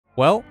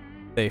Well,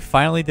 they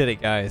finally did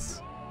it,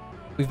 guys.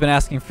 We've been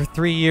asking for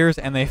 3 years,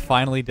 and they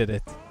finally did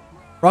it.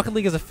 Rocket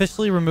League has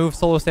officially removed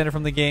solo standard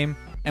from the game,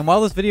 and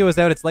while this video is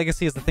out, its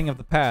legacy is a thing of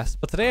the past,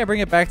 but today I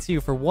bring it back to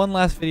you for one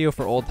last video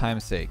for old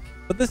time's sake.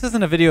 But this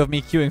isn't a video of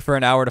me queuing for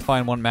an hour to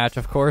find one match,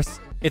 of course.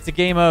 It's a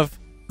game of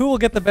who will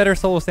get the better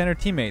solo standard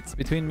teammates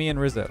between me and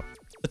Rizzo.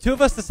 The two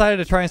of us decided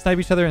to try and snipe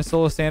each other in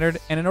solo standard,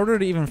 and in order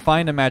to even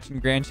find a match in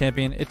Grand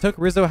Champion, it took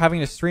Rizzo having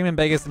to stream and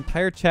beg his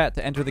entire chat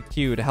to enter the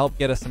queue to help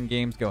get us some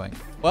games going.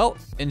 Well,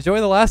 enjoy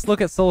the last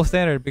look at solo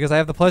standard, because I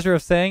have the pleasure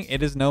of saying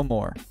it is no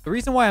more. The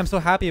reason why I'm so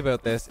happy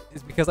about this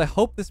is because I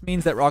hope this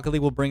means that Rocket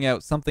League will bring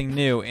out something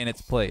new in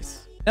its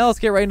place. Now let's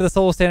get right into the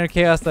solo standard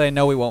chaos that I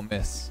know we won't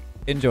miss.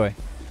 Enjoy.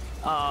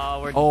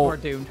 We're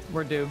doomed.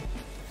 We're doomed.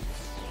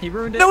 He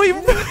ruined it. No, he got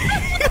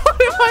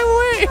in my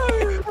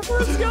way!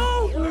 Let's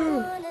go!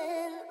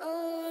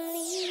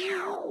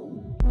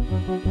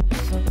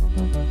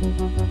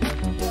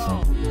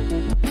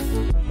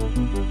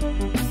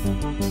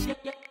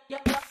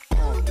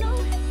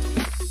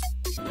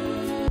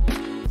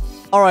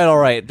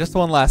 Alright, just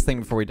one last thing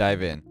before we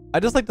dive in.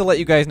 I'd just like to let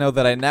you guys know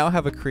that I now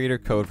have a creator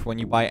code for when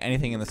you buy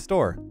anything in the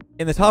store.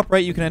 In the top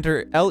right, you can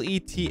enter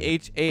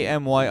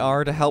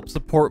LETHAMYR to help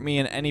support me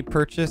in any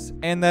purchase,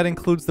 and that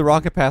includes the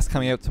Rocket Pass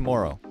coming out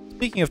tomorrow.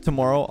 Speaking of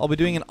tomorrow, I'll be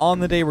doing an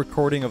on-the-day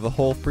recording of the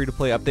whole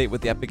free-to-play update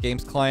with the Epic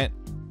Games client,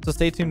 so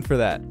stay tuned for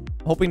that.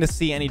 I'm hoping to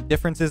see any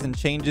differences and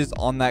changes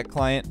on that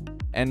client,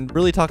 and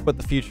really talk about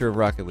the future of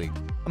Rocket League.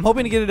 I'm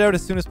hoping to get it out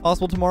as soon as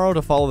possible tomorrow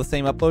to follow the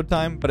same upload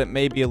time, but it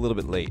may be a little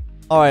bit late.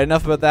 Alright,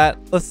 enough about that.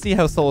 Let's see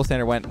how solo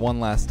standard went one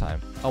last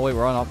time. Oh wait,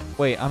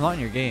 wait, I'm not in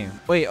your game.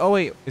 Wait,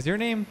 is your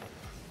name?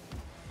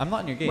 I'm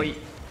not in your game. Wait,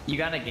 you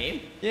got a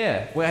game?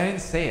 Yeah. Wait, I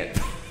didn't say it.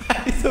 I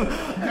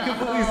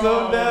completely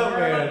zoned out,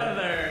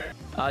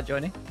 man.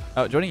 Joining?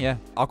 Oh, joining, yeah.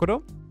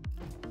 Aquado?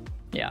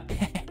 Yeah.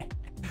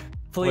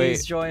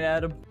 Please join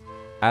Adam.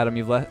 Adam,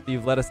 you've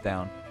let us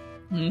down.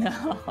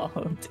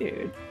 No,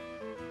 dude.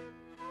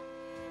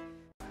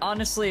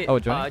 Honestly,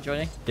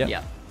 joining? Yep.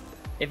 Yeah.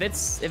 If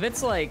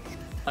it's like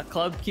a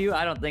club queue,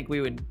 I don't think we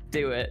would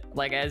do it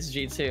like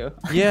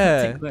SG2.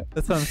 Yeah,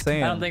 that's what I'm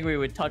saying. I don't think we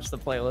would touch the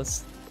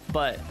playlist,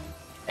 but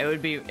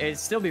it'd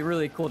still be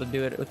really cool to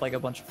do it with like a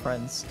bunch of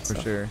friends. For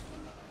sure.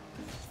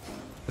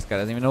 This guy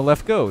doesn't even know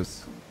left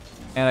goes.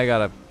 And I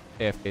got a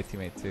AFK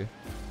teammate too.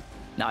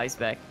 Nah, he's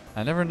back.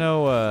 I never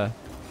know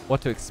what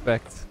to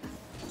expect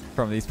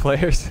from these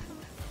players.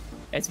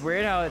 It's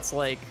weird how it's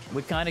like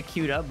we kind of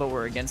queued up, but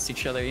we're against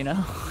each other, you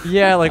know?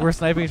 Yeah, like we're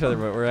sniping each other,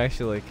 but we're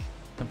actually like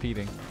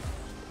competing.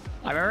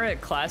 I remember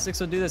at Classics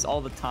would do this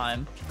all the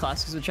time.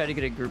 Classics would try to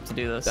get a group to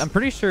do this. I'm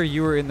pretty sure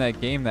you were in that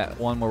game, that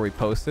one where we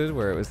posted,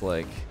 where it was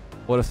like,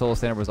 what if solo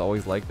standard was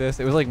always like this?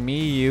 It was like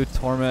me, you,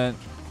 Torment.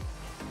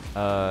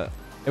 It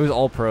was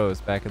all pros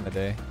back in the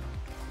day,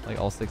 like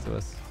all 6 of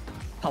us.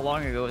 How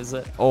long ago was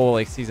it? Oh,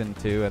 like season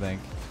 2, I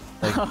think.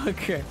 Like,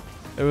 okay.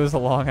 It was a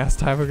long ass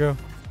time ago.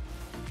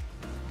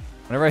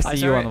 Whenever I see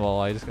you on the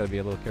wall, I just gotta be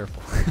a little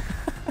careful.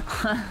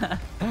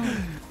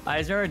 I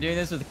just remember doing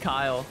this with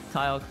Kyle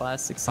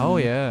Classics. Oh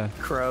yeah.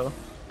 Crow.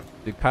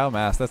 Dude, Kyle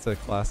Mass, that's a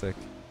classic.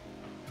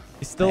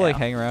 He's still like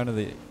hanging around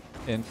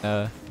in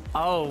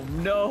Oh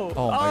no.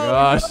 Oh my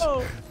gosh.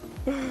 No.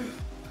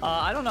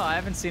 I don't know. I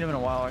haven't seen him in a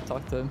while. I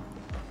talked to him.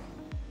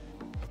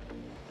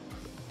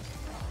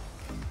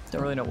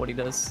 Don't really know what he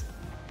does.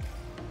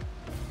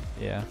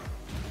 Yeah.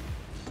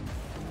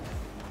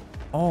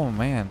 Oh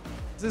man,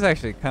 this is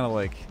actually kind of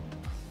like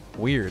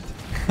weird.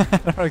 I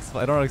don't know how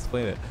to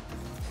explain it.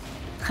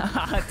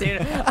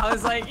 Dude, I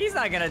was like, he's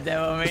not gonna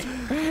demo me.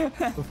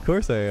 Of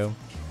course I am.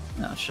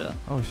 Oh shit.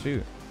 Oh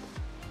shoot.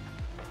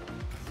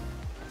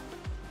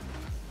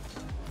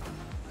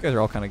 You guys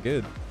are all kind of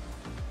good.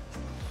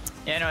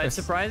 Yeah, no, it's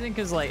surprising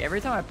because like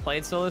every time I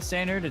played solo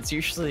standard, it's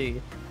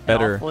usually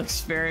better. an awful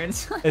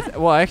experience.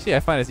 Well, actually, I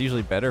find it's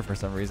usually better for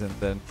some reason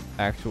than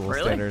actual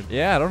standard.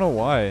 Yeah, I don't know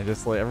why.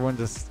 Just like everyone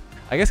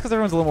I guess because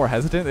everyone's a little more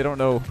hesitant. They don't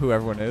know who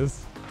everyone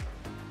is.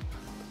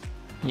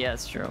 Yeah,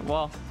 it's true.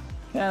 Well,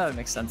 yeah, that would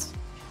make sense.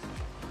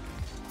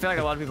 I feel like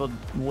a lot of people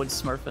would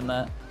smurf in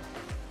that.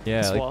 Yeah,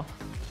 as like, well.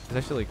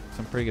 There's actually like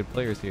some pretty good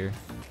players here.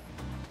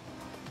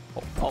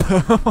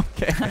 Oh.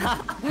 Okay.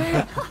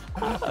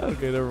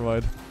 Okay, never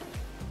mind.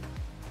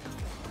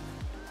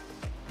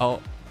 Oh.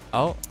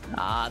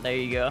 Ah, there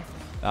you go.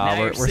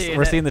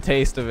 We're seeing the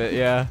taste of it,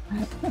 yeah.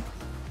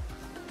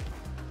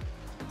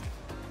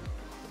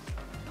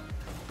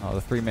 Oh,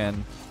 the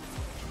 3-man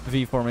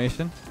V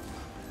formation.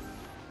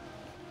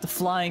 The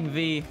flying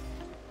V.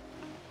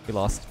 We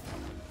lost.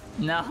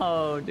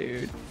 No,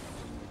 dude.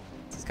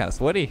 This is kind of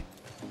sweaty.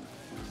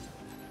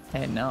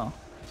 Hey, no.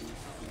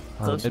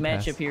 Close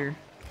matchup here,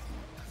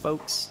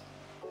 folks.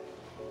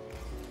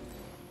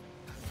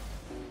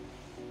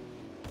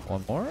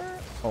 One more?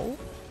 Oh.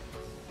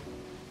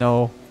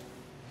 No.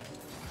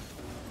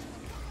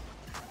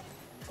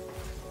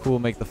 Who will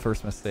make the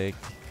first mistake?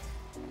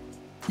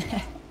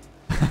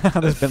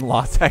 There's been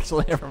lots,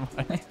 actually. Never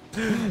mind.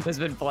 There's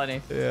been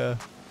plenty. Yeah.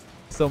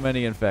 So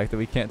many, in fact, that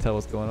we can't tell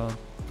what's going on.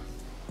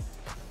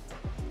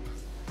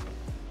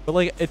 But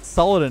like, it's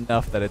solid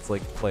enough that it's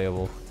like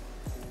playable.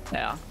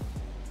 Yeah.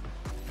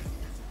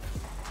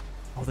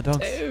 Oh, the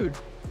dunks. Dude.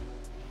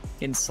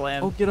 Getting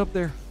slammed. Oh, get up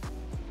there.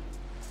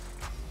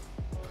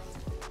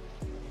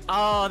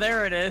 Oh,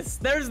 there it is.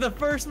 There's the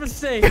first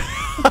mistake.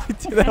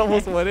 Dude, that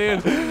almost went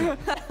in.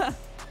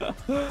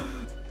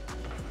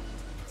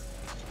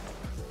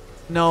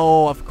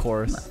 No, of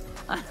course.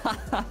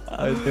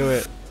 I do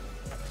it.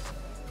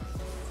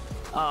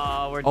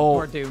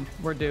 We're doomed.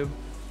 We're doomed.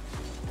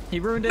 He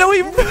ruined it. No,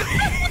 he got in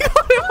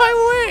my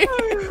way.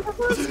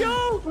 Let's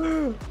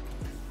go.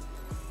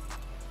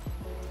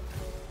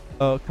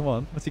 Oh, come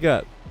on. What's he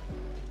got?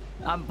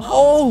 I'm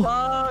Oh!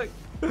 fucked.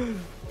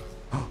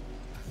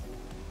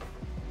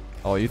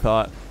 Oh, you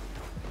thought.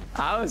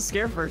 I was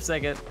scared for a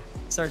second.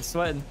 Started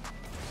sweating.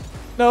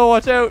 No,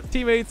 watch out,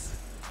 teammates.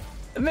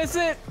 Miss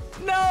it.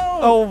 No.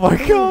 Oh my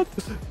god.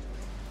 This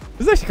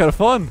is actually kind of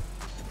fun.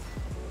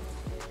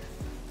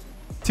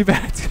 Too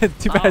bad.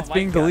 Too bad it's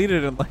being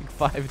deleted in like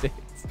 5 days.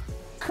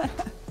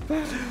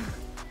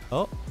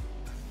 Oh.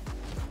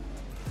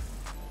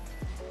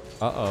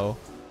 Uh-oh.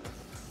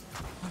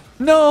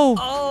 No.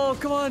 Oh,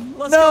 come on.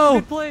 Let's go.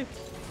 Good play.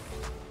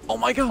 Oh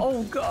my god.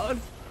 Oh god.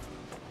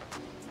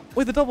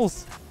 Wait, the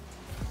doubles.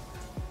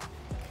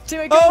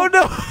 Teammate, go. Oh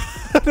no.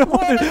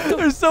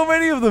 There's so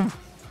many of them.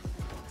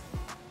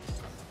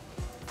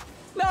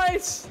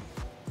 Nice.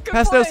 Good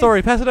Pass it play. out,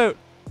 sorry. Pass it out.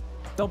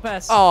 Don't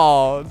pass.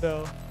 Oh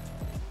no.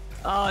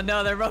 Oh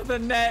no, they're both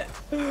in net.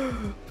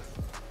 The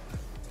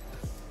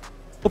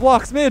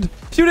blocks mid.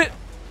 Shoot it.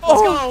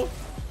 Let's Oh. go.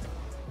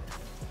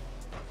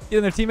 Get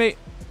in there, teammate.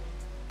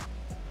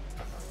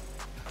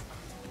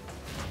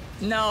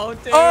 No,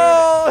 dude.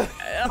 Oh.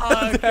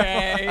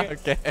 Okay.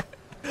 Okay.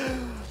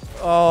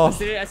 Oh.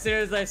 As soon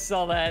as I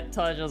saw that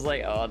touch, I was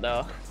like, oh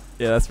no.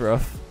 Yeah, that's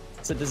rough.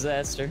 It's a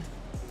disaster.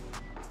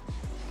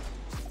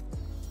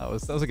 That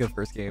was a good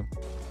first game.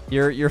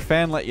 Your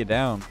fan let you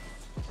down.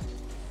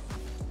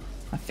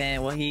 My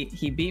fan, well,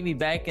 he beat me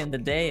back in the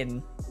day,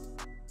 and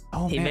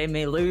he man. made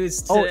me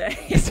lose today.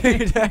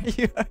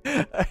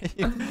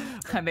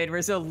 I made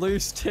Rizzo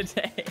lose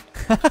today.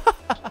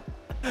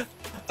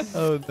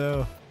 Oh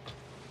no.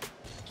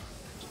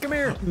 Come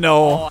here.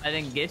 No. Oh, I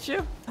didn't get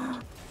you?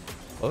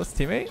 Close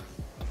teammate?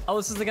 Oh,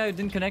 this is the guy who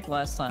didn't connect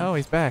last time. Oh,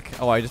 he's back.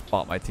 Oh, I just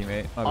bought my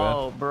teammate. My bad.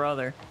 Oh,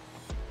 brother.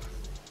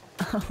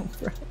 Oh,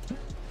 brother.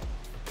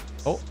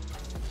 Oh.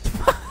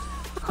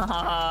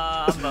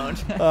 I'm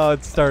boned. Oh,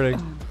 it's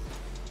starting.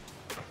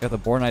 Got the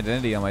Bourne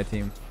identity on my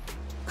team.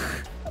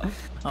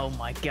 Oh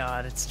my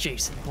god, it's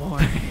Jason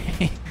Bourne.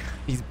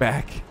 He's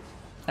back.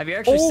 Have you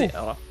actually seen...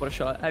 Oh, what a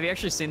shot. Have you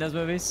actually seen those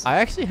movies? I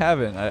actually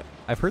haven't.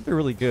 I've heard they're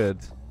really good.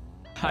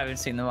 I haven't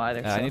seen them either,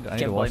 Yeah, so I need can't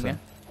to watch blame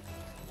them.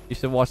 You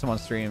should watch them on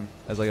stream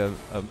as like a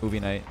movie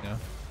night, you know?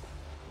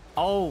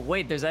 Oh,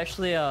 wait, there's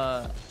actually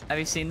have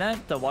you seen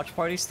that? The watch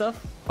party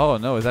stuff? Oh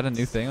no, is that a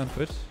new thing on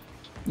Twitch?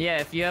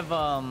 Yeah, if you have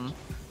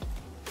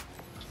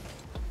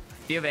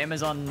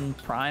Amazon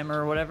Prime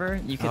or whatever,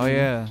 you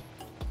can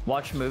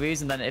watch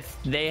movies, and then if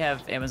they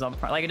have Amazon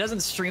Prime, like it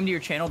doesn't stream to your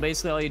channel,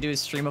 basically all you do is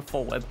stream a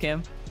full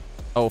webcam.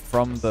 Oh,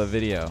 from the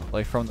video,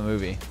 like from the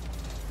movie.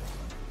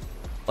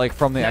 Like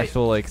from the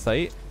actual like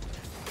site?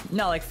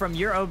 No, like from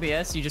your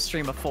OBS, you just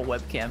stream a full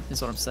webcam,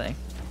 is what I'm saying.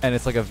 And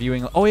it's like a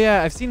viewing. Oh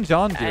yeah, I've seen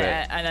John do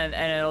it.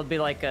 And it'll be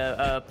like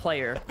a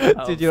player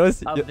of, Dude, you know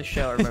of the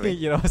show or movie.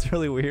 You know what's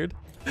really weird?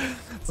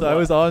 So I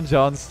was on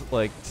John's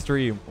like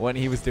stream when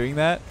he was doing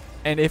that,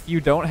 and if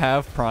you don't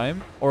have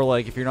Prime or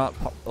like if you're not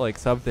like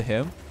subbed to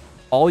him,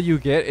 all you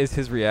get is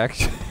his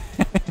reaction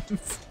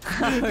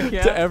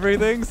to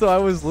everything. So I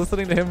was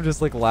listening to him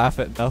just like laugh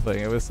at nothing.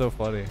 It was so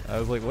funny. I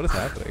was like, what is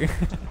happening?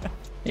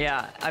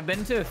 Yeah, I've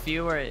been to a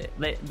few where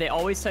they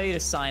always tell you to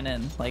sign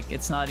in. Like,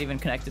 it's not even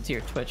connected to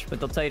your Twitch, but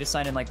they'll tell you to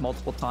sign in like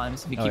multiple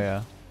times if you keep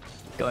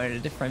going to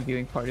different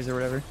viewing parties or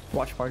whatever,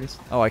 watch parties.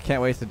 Oh, I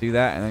can't wait to do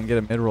that and then get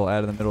a mid-roll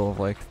ad in the middle of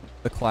like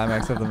the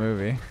climax of the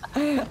movie.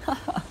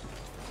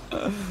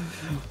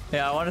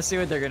 Yeah, I want to see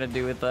what they're gonna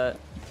do with that.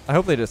 I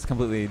hope they just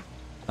completely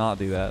not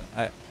do that.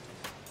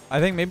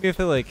 I think maybe if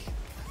they like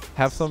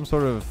have some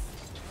sort of,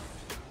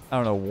 I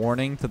don't know,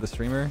 warning to the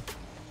streamer,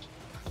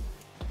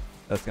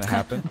 that's gonna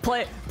happen.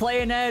 Play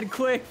an ad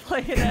quick.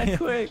 Play an ad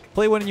quick.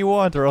 Play when you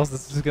want, or else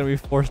this is gonna be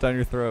forced down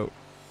your throat.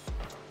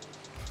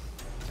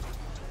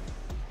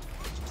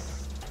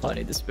 Oh, I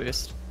need this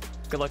boost.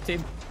 Good luck,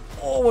 team.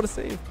 Oh, what a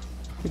save!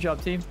 Good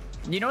job, team.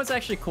 You know what's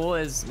actually cool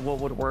is what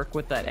would work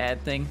with that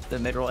ad thing, the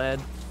mid-roll ad,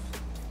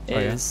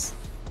 is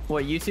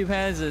what YouTube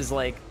has is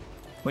like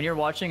when you're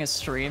watching a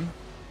stream,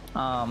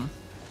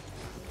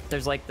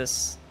 there's like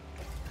this.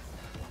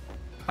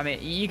 I mean,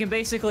 you can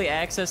basically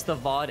access the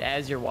VOD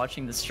as you're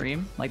watching the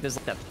stream. Like there's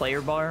like that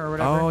player bar or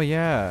whatever. Oh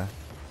yeah.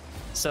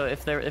 So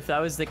if that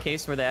was the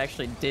case where they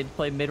actually did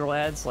play mid-roll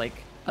ads, like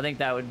I think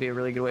that would be a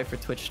really good way for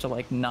Twitch to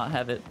like not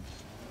have it.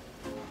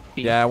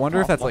 Yeah, I wonder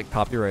if that's like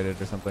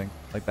copyrighted or something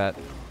like that.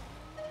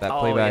 That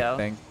playback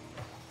thing.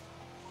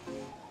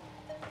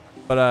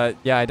 But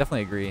yeah, I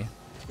definitely agree.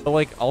 But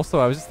like also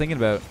I was just thinking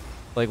about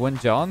like when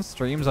John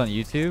streams on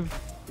YouTube,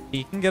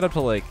 he can get up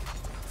to like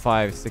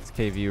 5,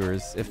 6K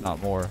viewers, if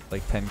not more,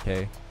 like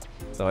 10K.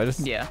 So I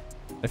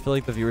feel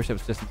like the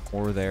viewership's just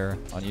more there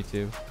on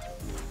YouTube.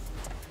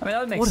 I mean,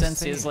 that would make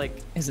sense. He has like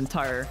his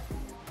entire,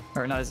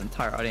 or not his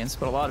entire audience,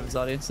 but a lot of his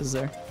audience is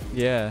there.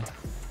 Yeah.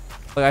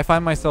 Like I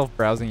find myself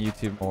browsing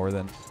YouTube more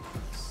than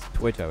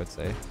Twitch, I would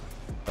say.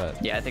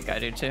 But yeah, I think I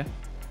do too.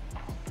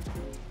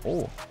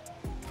 Oh.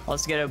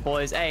 Let's get it,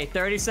 boys. Hey,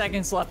 30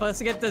 seconds left.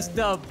 Let's get this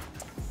dub.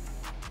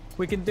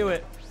 We can do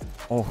it.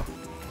 Oh.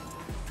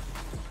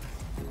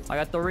 I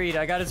got the read.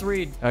 I got his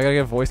read. I gotta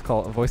get voice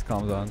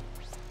comms on.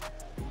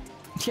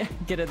 Yeah,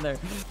 get in there.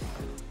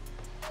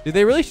 Dude,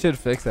 they really should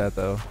fix that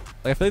though.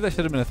 Like I feel like that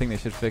should have been a thing they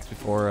should fix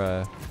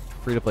before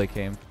free-to-play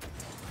came.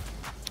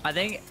 I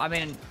think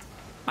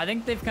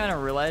they've kind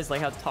of realized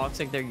like how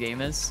toxic their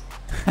game is,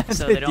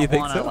 so they don't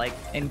want to like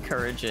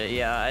encourage it.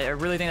 Yeah, I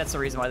really think that's the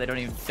reason why they don't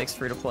even fix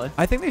free-to-play.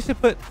 I think they should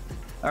put.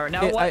 Or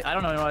now what? I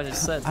don't know what I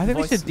just said. I think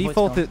they should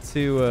default it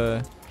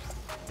to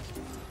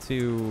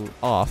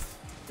off,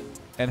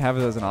 and have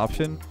it as an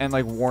option, and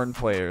like warn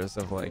players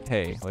of like,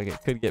 hey, like it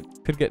could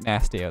get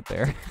nasty out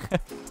there.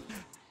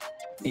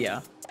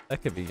 Yeah.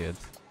 That could be good.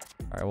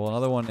 All right, well,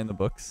 another one in the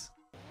books.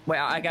 Wait,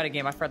 I got a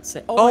game. I forgot to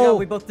say. Oh my god,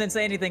 we both didn't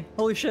say anything.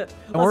 Holy shit.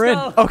 And we're in.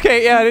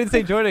 Okay, yeah, I didn't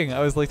say joining.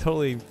 I was like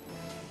totally.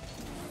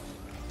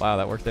 Wow,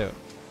 that worked out.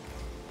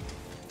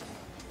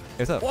 Hey,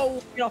 what's up?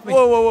 Whoa, get off me.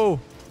 Whoa, whoa,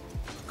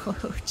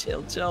 whoa.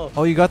 Chill, chill.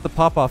 Oh, you got the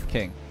pop-off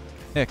king,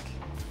 Nick.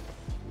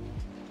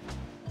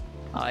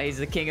 He's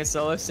the king of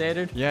solo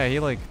standard. Yeah, he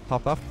like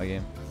popped off my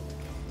game.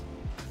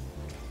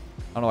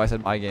 I don't know why I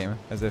said my game,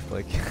 as if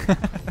like.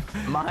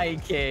 My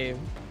game.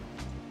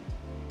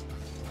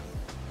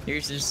 You're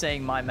just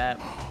saying my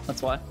map.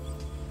 That's why.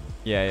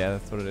 Yeah,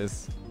 that's what it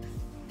is.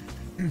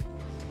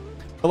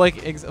 But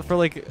like, for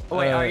like.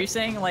 Wait, are you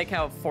saying like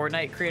how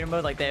Fortnite creator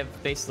mode, like they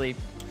have basically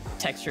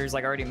textures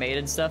like already made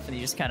and stuff, and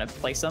you just kind of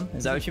place them?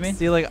 Is that what you mean?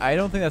 See, like I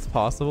don't think that's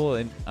possible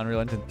in Unreal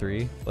Engine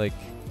 3, like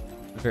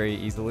very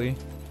easily.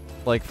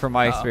 Like from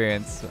my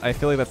experience, I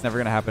feel like that's never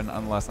gonna happen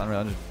unless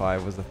Unreal Engine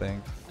 5 was the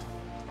thing.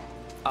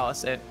 Oh,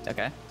 so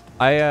okay.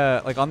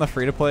 I like on the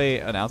free-to-play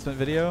announcement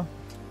video,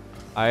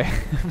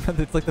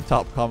 it's like the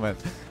top comment.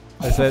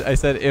 I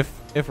said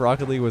if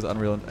Rocket League was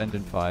Unreal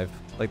Engine 5,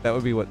 like that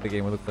would be what the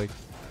game would look like. I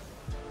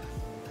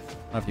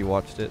don't know if you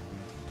watched it.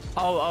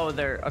 Oh,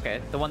 they're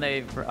okay. The one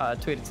they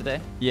tweeted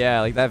today. Yeah,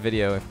 like that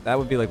video. That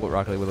would be like what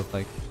Rocket League would look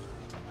like.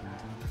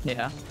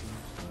 Yeah.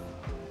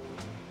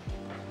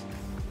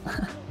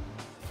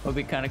 Would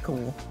be kind of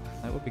cool.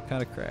 That would be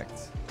kind of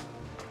cracked.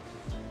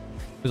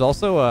 There's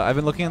also I've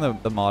been looking in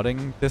the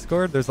modding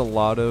Discord. There's a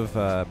lot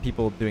of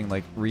people doing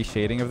like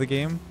reshading of the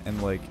game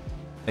and like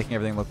making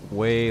everything look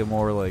way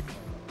more like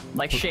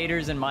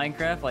shaders in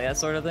Minecraft, like that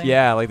sort of thing.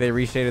 Yeah, like they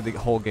reshaded the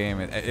whole game.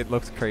 It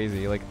looks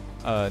crazy. Like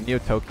Neo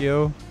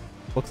Tokyo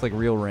looks like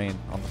real rain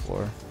on the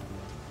floor.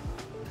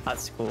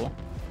 That's cool.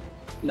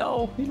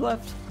 No, he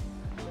left.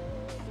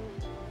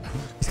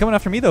 He's coming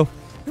after me though.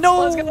 No!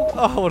 Let's go.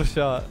 Oh, what a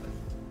shot.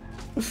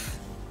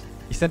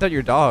 You sent out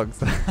your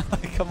dogs.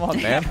 Come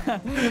on,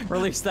 man.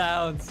 Release the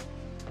hounds.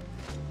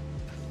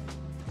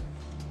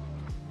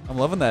 I'm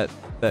loving that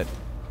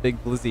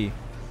big glizzy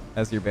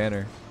as your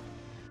banner.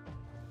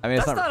 I mean,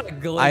 That's it's not a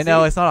glizzy. I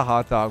know it's not a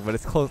hot dog, but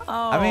it's close.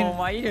 Oh, I mean,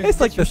 my, you it's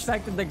like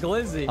disrespected the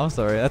glizzy. I'm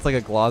sorry, that's like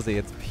a glozzy.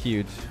 It's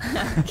huge.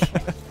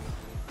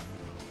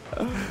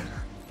 A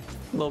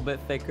little bit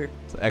thicker.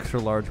 It's an extra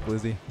large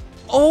glizzy.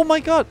 Oh my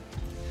god!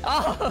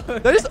 Oh,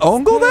 did I just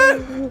own goal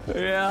that?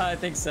 Yeah, I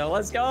think so.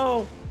 Let's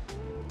go.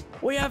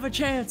 We have a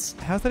chance.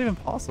 How's that even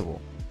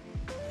possible?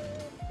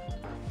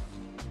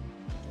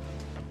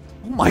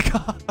 Oh my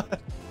god!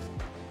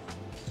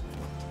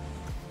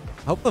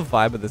 I hope the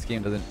vibe of this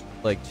game doesn't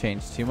like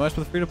change too much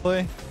with free to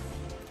play.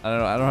 I don't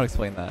know. I don't know how to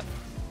explain that.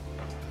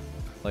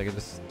 Like it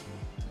just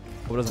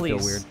hope it doesn't feel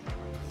weird.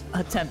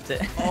 Attempt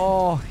it.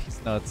 Oh,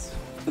 he's nuts.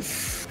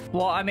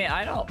 Well, I mean,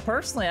 I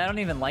don't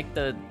even like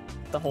the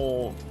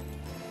whole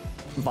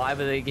vibe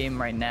of the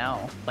game right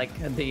now. Like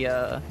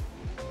the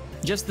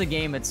just the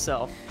game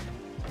itself.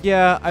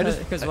 Yeah,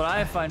 because what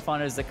I find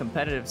fun is the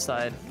competitive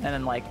side, and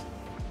then like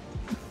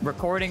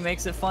recording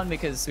makes it fun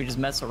because we just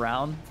mess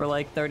around for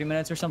like 30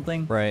 minutes or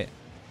something. Right.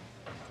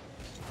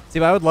 See,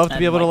 but I would love to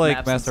be able to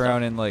like mess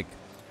around in like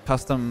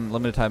custom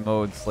limited time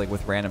modes like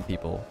with random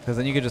people, because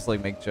then you could just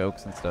like make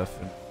jokes and stuff.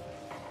 And...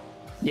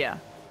 Yeah.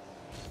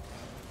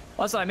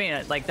 Well, that's what I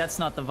mean. Like that's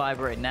not the vibe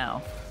right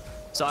now.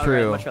 So I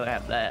would much rather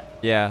have that.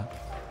 Yeah.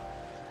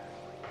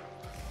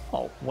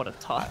 Oh, what a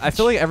touch. I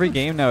feel like every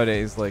game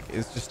nowadays like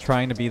is just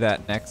trying to be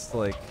that next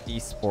like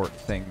esport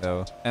thing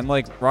though. And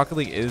like Rocket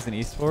League is an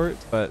esport,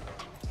 but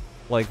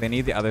like they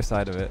need the other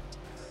side of it.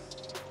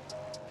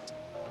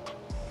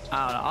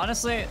 I don't know.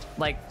 Honestly,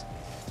 like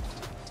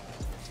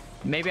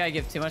maybe I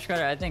give too much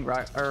credit. I think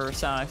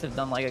Sound have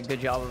done like a good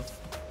job of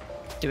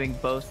doing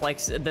both. Like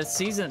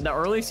the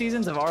early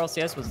seasons of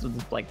RLCS was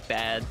like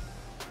bad.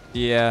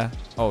 Yeah.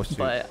 Oh shoot.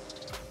 But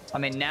I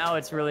mean now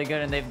it's really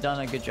good, and they've done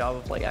a good job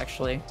of like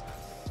actually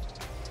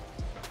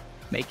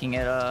making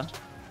it I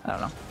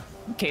don't know,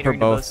 catering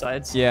to both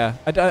sides. Yeah,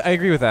 I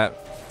agree with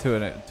that.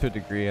 to a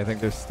degree. I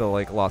think there's still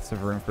like lots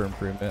of room for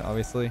improvement,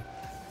 obviously.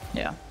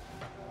 Yeah.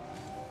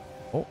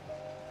 Oh.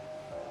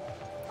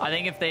 I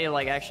think if they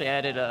like actually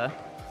added a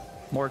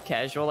more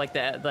casual, like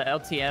the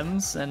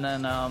LTMs, and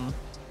then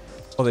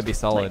oh, they'd be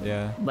solid, like,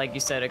 yeah. Like you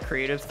said, a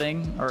creative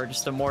thing or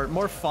just a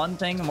more fun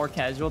thing, a more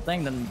casual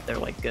thing, then they're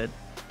like good.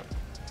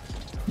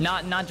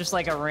 Not just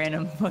like a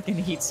random fucking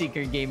heat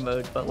seeker game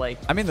mode, but like.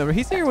 I mean, the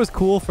heat seeker was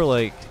cool for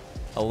like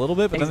a little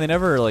bit, but then they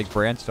never like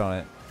branched on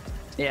it.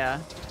 Yeah.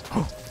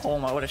 Oh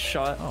my, what a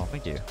shot! Oh,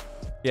 thank you.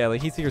 Yeah,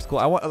 like heat seeker's cool.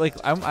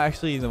 I'm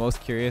actually the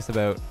most curious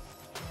about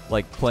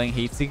like playing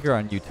heat seeker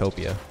on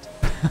Utopia.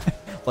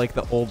 Like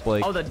the old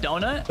like. Oh, the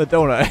donut. The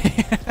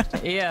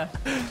donut. Yeah.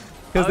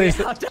 Because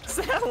how does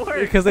that work?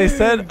 Because they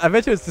said, I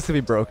bet you it's just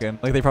gonna be broken.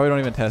 Like they probably don't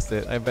even test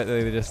it. I bet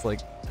they just like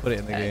put it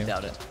in the game. I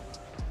doubt it.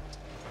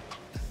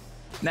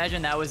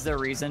 Imagine that was the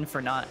reason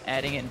for not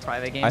adding it in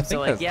private games. So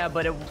like, yeah,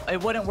 but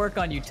it wouldn't work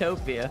on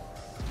Utopia.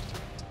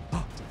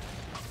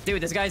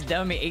 Dude, this guy's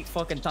demoed me 8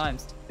 fucking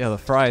times. Yeah, the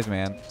fries,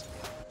 man.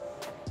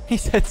 He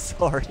said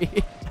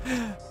sorry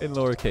in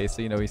lowercase,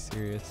 so you know he's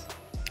serious.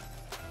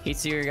 Heat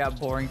seeker got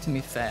boring to me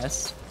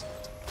fast.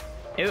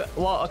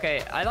 Well,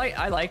 okay,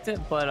 I liked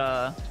it,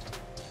 but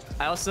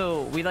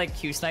we like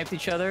Q sniped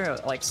each other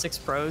like 6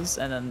 pros,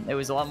 and then it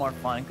was a lot more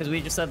fun because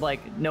we just said like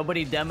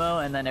nobody demo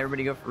and then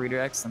everybody go for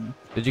redirects. And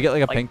did you get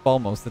like a pink ball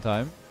most of the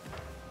time?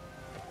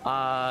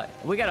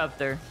 We got up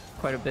there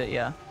quite a bit,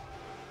 yeah.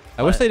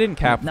 I wish they didn't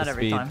cap not the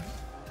every speed. time,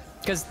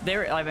 because they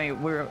were. I mean,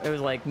 it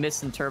was like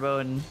Mist and Turbo,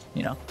 and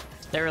you know,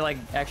 they were like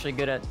actually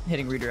good at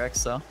hitting redirects.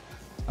 So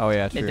oh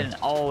yeah, true. It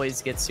didn't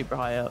always get super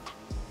high up.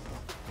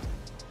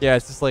 Yeah,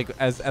 it's just like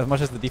as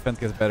much as the defense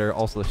gets better,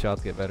 also the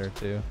shots get better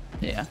too.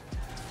 Yeah.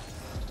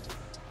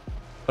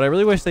 But I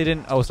really wish they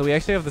didn't. Oh, so we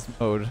actually have this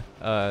mode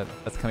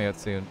that's coming out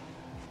soon,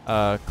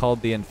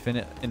 called the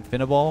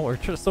Infiniball.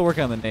 We're still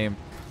working on the name.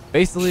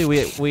 Basically,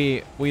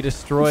 we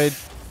destroyed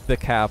the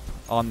cap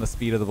on the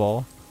speed of the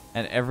ball,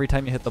 and every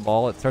time you hit the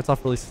ball, it starts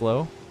off really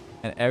slow,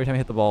 and every time you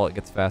hit the ball, it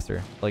gets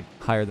faster, like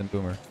higher than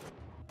Boomer.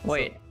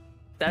 Wait,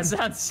 that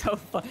sounds so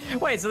fun.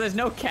 Wait, so there's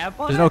no cap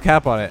on it? There's no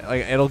cap on it.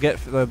 Like it'll get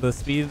the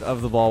speed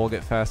of the ball will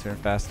get faster and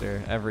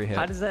faster every hit.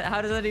 How does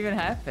that even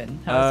happen?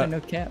 How is there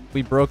no cap?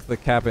 We broke the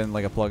cap in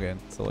like a plugin,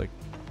 so like.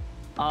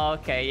 Oh,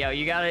 okay, yo,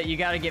 you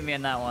gotta get me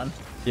in that one.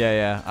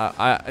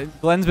 Yeah.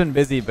 Glenn's been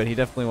busy, but he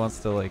definitely wants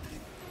to like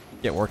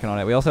get working on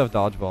it. We also have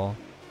dodgeball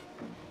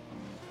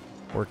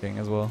working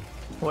as well.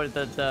 What,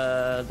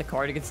 the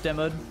card gets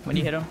demoed when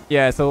you hit him?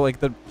 Yeah, so like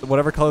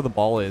whatever color the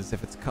ball is,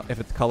 if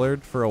it's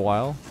colored for a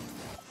while,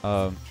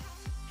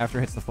 after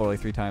it hits the floor like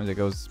 3 times, it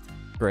goes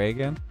gray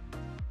again.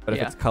 But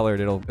if it's colored,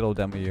 it'll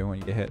demo you when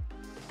you get hit.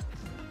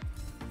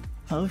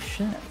 Oh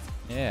shit.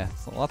 Yeah,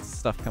 so lots of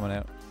stuff coming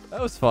out.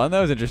 That was fun.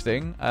 That was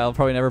interesting. I'll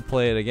probably never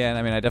play it again.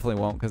 I mean, I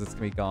definitely won't because it's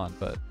gonna be gone.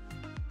 But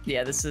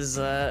yeah, this is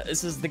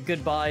the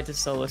goodbye to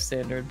solo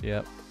standard.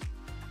 Yep.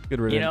 Good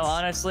riddance. You know,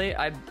 honestly,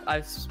 I've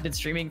been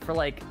streaming for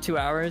like 2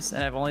 hours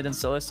and I've only done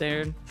solo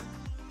standard.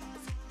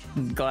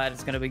 I'm glad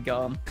it's gonna be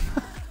gone.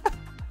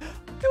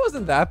 It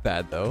wasn't that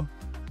bad though.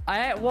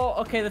 Well,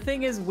 okay. The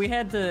thing is, we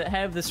had to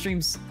have the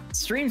stream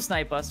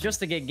snipe us just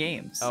to get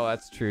games. Oh,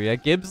 that's true. Yeah,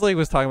 Gibbs like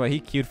was talking about he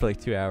queued for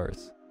like 2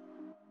 hours.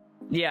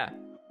 Yeah,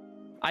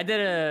 I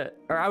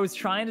was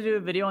trying to do a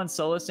video on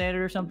solo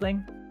standard or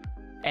something,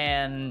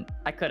 and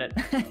I couldn't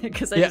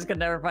because I just could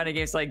never find a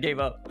game, so I gave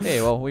up.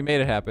 Hey, well, we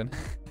made it happen.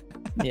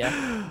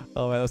 Yeah.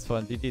 Oh man, that was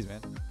fun. GG's,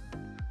 man.